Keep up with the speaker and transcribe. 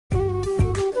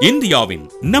இந்தியாவின்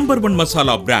number 1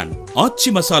 masala brand ஆச்சி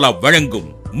மசாலா வழங்கும்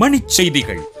மணிச்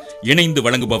செய்திகள். இணைந்து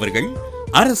வழங்குபவர்கள்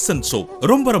அரசன் சோப்.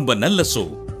 ரொம்ப ரொம்ப நல்ல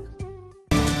சோப்.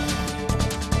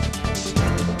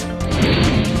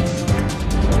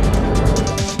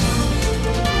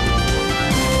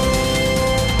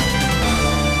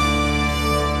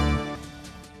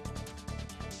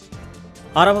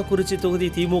 அரவக்குறிச்சி தொகுதி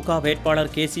திமுக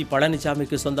வேட்பாளர் கே.சி.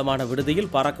 பழனிசாமிக்கு சொந்தமான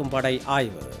விடுதியில் பறக்கும் படை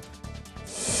ஆய்வு.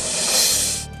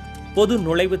 பொது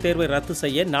நுழைவுத் தேர்வை ரத்து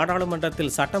செய்ய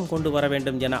நாடாளுமன்றத்தில் சட்டம் கொண்டு வர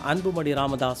வேண்டும் என அன்புமணி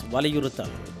ராமதாஸ்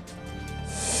வலியுறுத்தல்.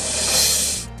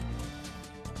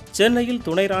 சென்னையில்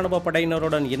துணை ராணுவ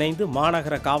படையினருடன் இணைந்து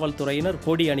மாநகர காவல்துறையினர்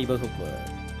கொடி அணிவகுப்பு.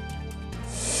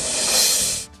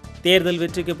 தேர்தல்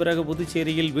வெற்றிக்கு பிறகு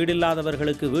புதுச்சேரியில்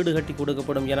வீடில்லாதவர்களுக்கு வீடு கட்டி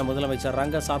கொடுக்கப்படும் என முதலமைச்சர்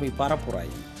ரங்கசாமி பரப்புரை.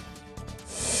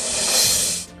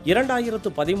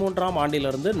 2013ஆம்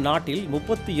ஆண்டிலிருந்து நாட்டில்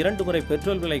 32 முறை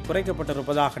பெட்ரோல் விலை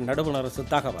குறைக்கப்பட்டிருப்பதாக நடுவண் அரசு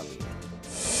தகவல்.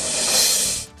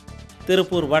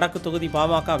 திருப்பூர் வடக்கு தொகுதி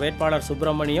பாமக வேட்பாளர்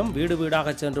சுப்பிரமணியம் வீடு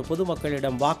வீடாக சென்று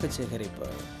பொதுமக்களிடம் வாக்கு சேகரிப்பு.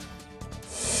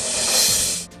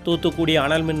 தூத்துக்குடி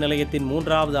அனல் மின் நிலையத்தின்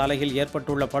 3வது அலகில்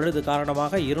ஏற்பட்டுள்ள பழுது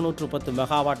காரணமாக 210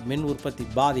 மெகாவாட் மின் உற்பத்தி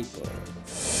பாதிப்பு.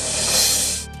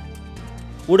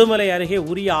 உடுமலை அருகே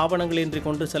உரிய ஆவணங்களின்றி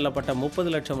கொண்டு செல்லப்பட்ட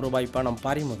 30 லட்சம் ரூபாய் பணம்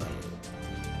பறிமுதல்.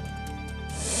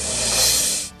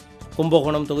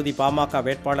 கும்பகோணம் தொகுதி பாமக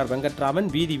வேட்பாளர் வெங்கட்ராமன்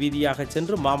வீதி வீதியாக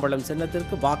சென்று மாம்பழம்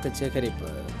சின்னத்திற்கு வாக்கு சேகரிப்பு.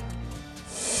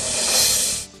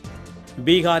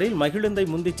 பீகாரில் மகிழுந்தை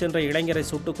முந்திச் சென்ற இளைஞரை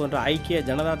சுட்டுக் கொன்ற ஐக்கிய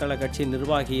ஜனதா தள கட்சி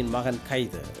நிர்வாகியின் மகன்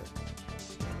கைது.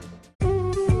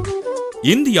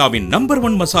 இந்தியாவின் நம்பர்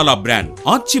 1 மசாலா பிராண்ட்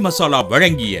ஆச்சி மசாலா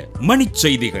வழங்கிய மணிச்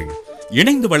செய்திகள்.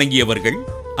 இணைந்து வழங்கியவர்கள்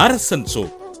அரசன்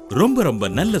சோப். ரொம்ப ரொம்ப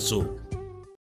நல்ல சோப்.